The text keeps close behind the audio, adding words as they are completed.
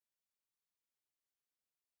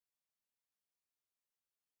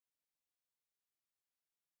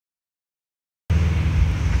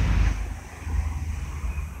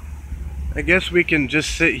I guess we can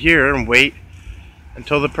just sit here and wait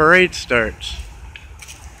until the parade starts.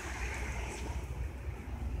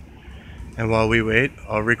 And while we wait,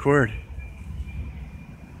 I'll record.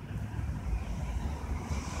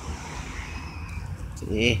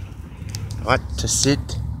 Yeah, ought to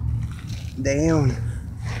sit down.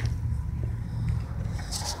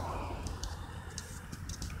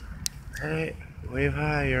 Hey, wave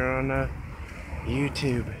hi, you're on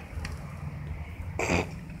YouTube.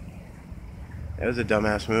 That was a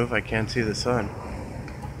dumbass move. I can't see the sun.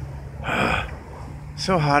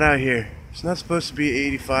 So hot out here. It's not supposed to be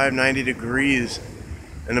 85, 90 degrees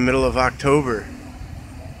in the middle of October.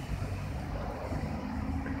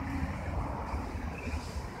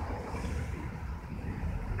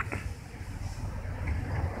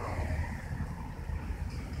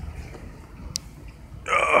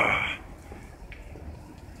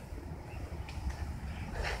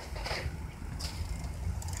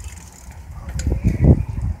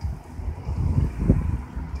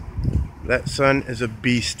 That sun is a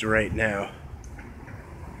beast right now.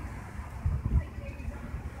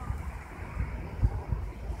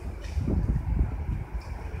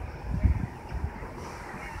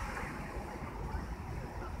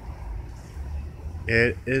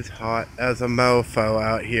 It is hot as a mofo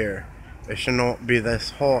out here. It should not be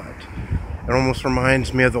this hot. It almost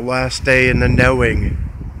reminds me of the last day in the knowing.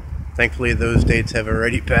 Thankfully those dates have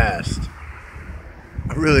already passed.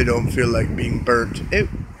 I really don't feel like being burnt. Ew.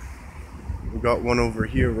 We got one over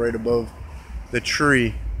here right above the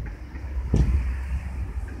tree.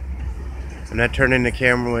 I'm not turning the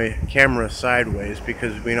camera sideways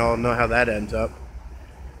because we all know how that ends up.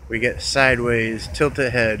 We get sideways, tilt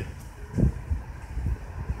ahead.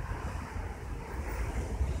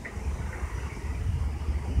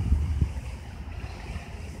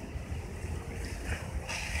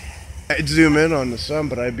 I'd zoom in on the sun,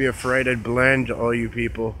 but I'd be afraid I'd blend all you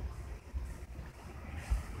people.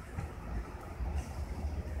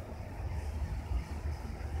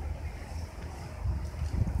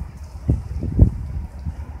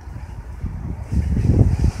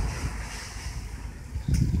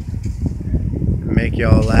 Make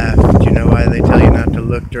y'all laugh. Do you know why they tell you not to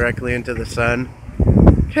look directly into the sun?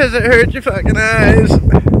 Because it hurts your fucking eyes.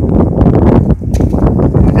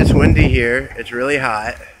 It's windy here. It's really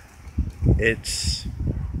hot. It's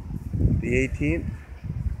the 18th.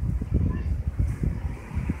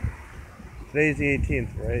 Today's the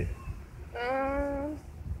 18th, right?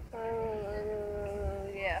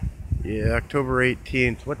 Yeah. Yeah, October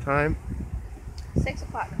 18th. What time? 6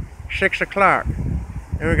 o'clock. 6 o'clock.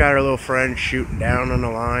 And we got our little friend shooting down on the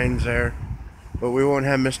lines there. But we won't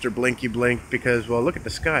have Mr. Blinky Blink because, well, look at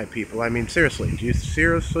the sky, people. I mean, seriously, do you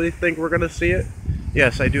seriously think we're going to see it?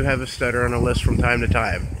 Yes, I do have a stutter on a list from time to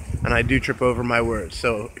time. And I do trip over my words,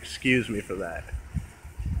 so excuse me for that.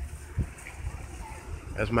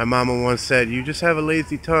 As my mama once said, you just have a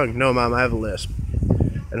lazy tongue. No, Mom, I have a lisp.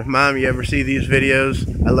 And if, Mom, you ever see these videos,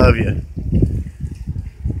 I love you.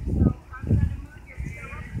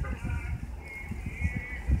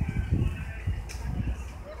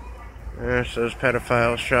 There's those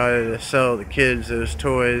pedophiles trying to sell the kids those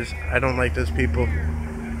toys. I don't like those people.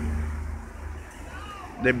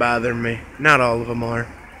 They bother me. Not all of them are.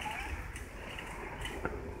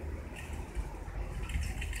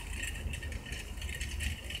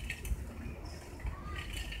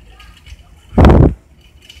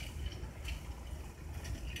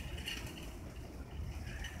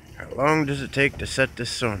 How long does it take to set the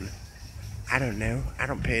sun? I don't know. I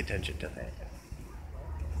don't pay attention to that.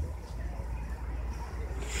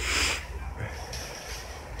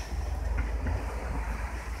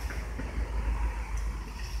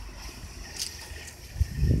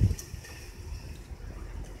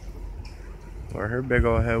 Or her big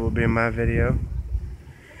old head will be in my video.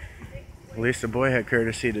 At least the boy had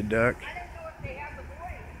courtesy to duck.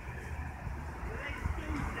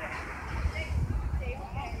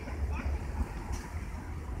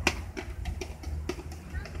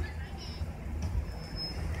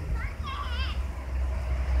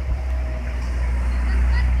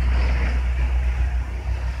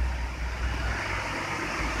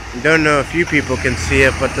 Don't know if you people can see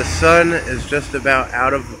it, but the sun is just about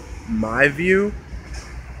out of my view.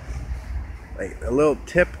 Like a little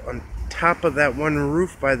tip on top of that one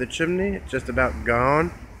roof by the chimney, it's just about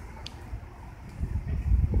gone.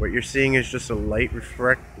 What you're seeing is just a light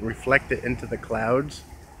reflected into the clouds.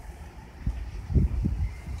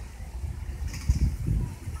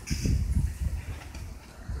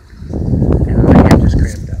 And my hand just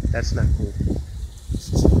cramped up. That's not cool.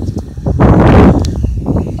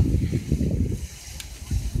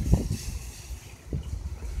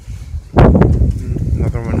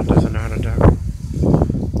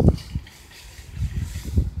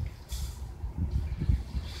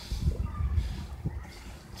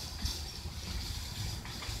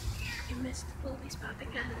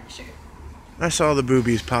 I saw the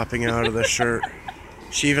boobies popping out of the shirt.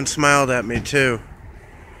 She even smiled at me too.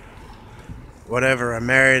 Whatever, I'm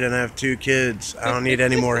married and I have 2 kids. I don't need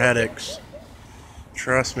any more headaches.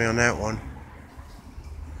 Trust me on that one.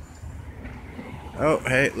 Oh,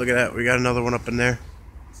 hey, look at that. We got another one up in there.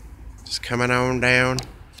 Just coming on down.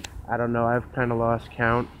 I don't know, I've kind of lost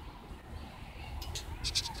count.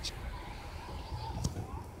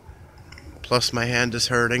 Plus my hand is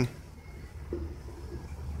hurting.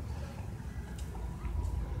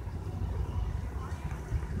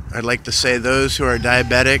 I'd like to say those who are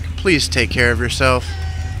diabetic, please take care of yourself.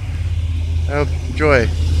 Oh, joy.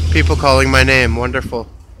 People calling my name. Wonderful.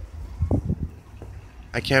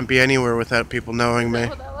 I can't be anywhere without people knowing me.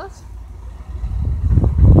 What that was?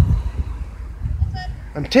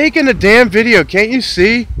 I'm taking a damn video, can't you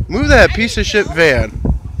see? Move that piece of shit van.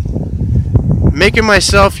 Making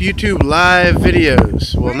myself YouTube live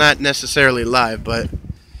videos. Well, not necessarily live, but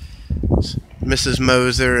Mrs.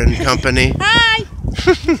 Moser and company. Hi!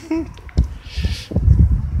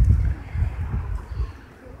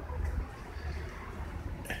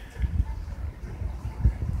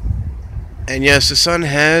 And yes, the sun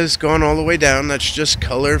has gone all the way down. That's just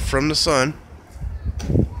color from the sun.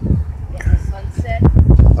 Yeah, the sunset.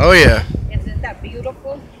 Oh yeah. Isn't that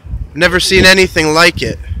beautiful? Never seen anything like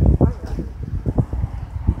it.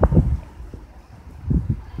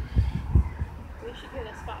 We should get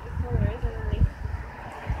a spot with colors and then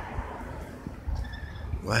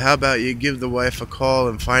Well, how about you give the wife a call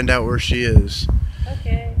and find out where she is?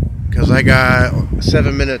 okay. Because I got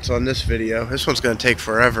 7 minutes on this video. This one's going to take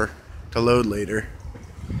forever to load later.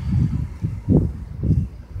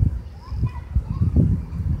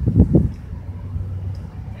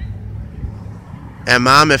 And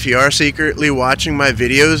Mom, if you are secretly watching my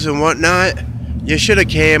videos and whatnot, you should have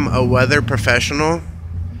came a weather professional.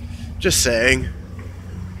 Just saying.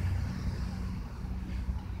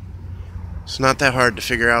 It's not that hard to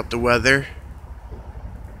figure out the weather.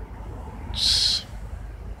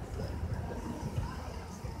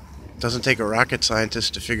 Doesn't take a rocket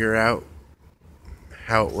scientist to figure out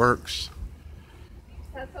how it works.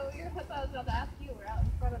 That's what I was about to ask you. We're out in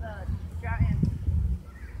front of the giant.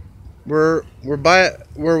 We're by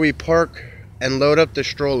where we park and load up the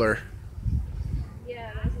stroller.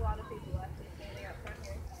 Yeah, there's a lot of people actually standing out front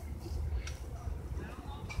here.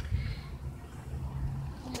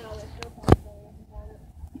 No, there's still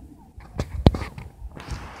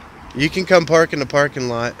parking. You can come park in the parking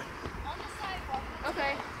lot. On the sidewalk.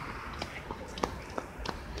 Okay.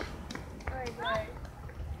 Right.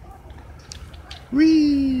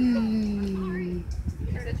 Whee!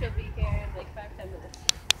 It should be here in like 5-10 minutes.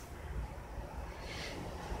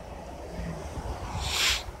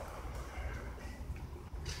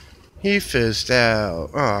 He fizzed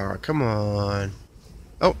out. Aw, come on.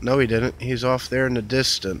 Oh, no he didn't. He's off there in the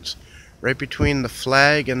distance. Right between the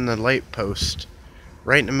flag and the light post.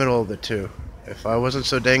 Right in the middle of the two. If I wasn't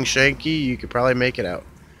so dang shanky, you could probably make it out.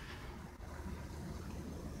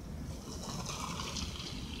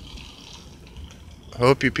 I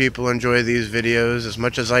hope you people enjoy these videos as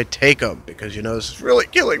much as I take them, because you know this is really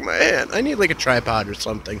killing my hand. I need like a tripod or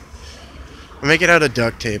something. I make it out of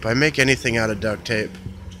duct tape. I make anything out of duct tape.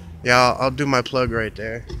 Yeah, I'll do my plug right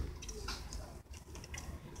there.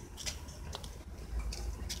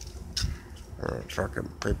 Fucking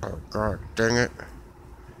people, god dang it.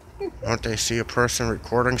 Don't they see a person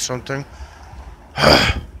recording something?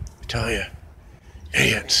 I tell you,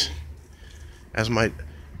 idiots. As my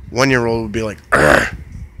 1-year-old would be like, "Argh!"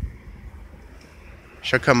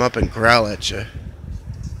 She'll come up and growl at you.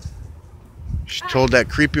 She told that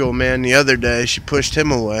creepy old man the other day, she pushed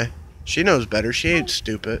him away. She knows better, she ain't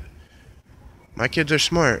stupid. My kids are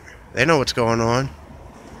smart. They know what's going on.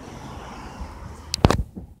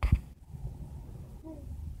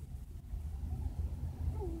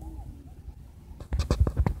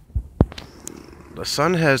 The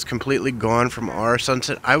sun has completely gone from our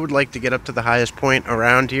sunset. I would like to get up to the highest point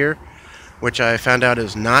around here, which I found out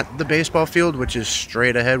is not the baseball field, which is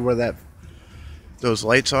straight ahead where those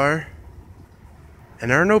lights are.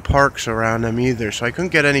 And there are no parks around them either, so I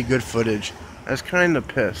couldn't get any good footage. I was kind of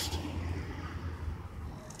pissed.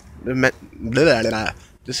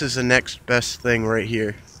 This is the next best thing right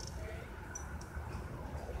here.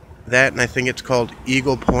 That, and I think it's called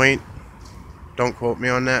Eagle Point. Don't quote me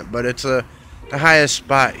on that, but it's the highest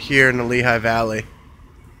spot here in the Lehigh Valley,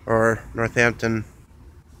 or Northampton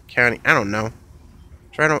County. I don't know.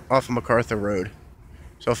 It's right off of MacArthur Road.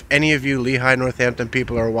 So if any of you Lehigh, Northampton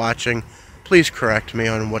people are watching, please correct me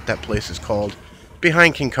on what that place is called.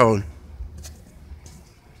 Behind Kincone.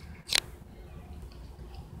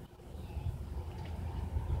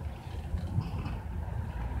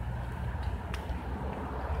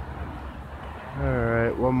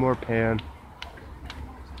 Alright, one more pan.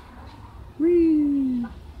 Whee!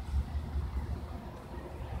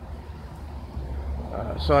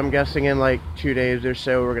 So I'm guessing in like 2 days or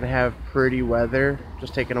so we're gonna have pretty weather.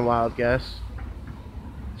 Just taking a wild guess.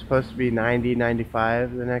 It's supposed to be 90,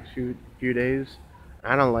 95 the next few days.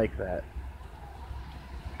 I don't like that.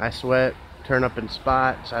 I sweat, turn up in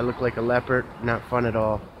spots, I look like a leopard. Not fun at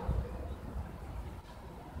all.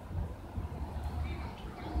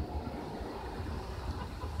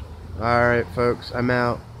 Alright folks, I'm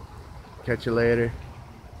out. Catch you later.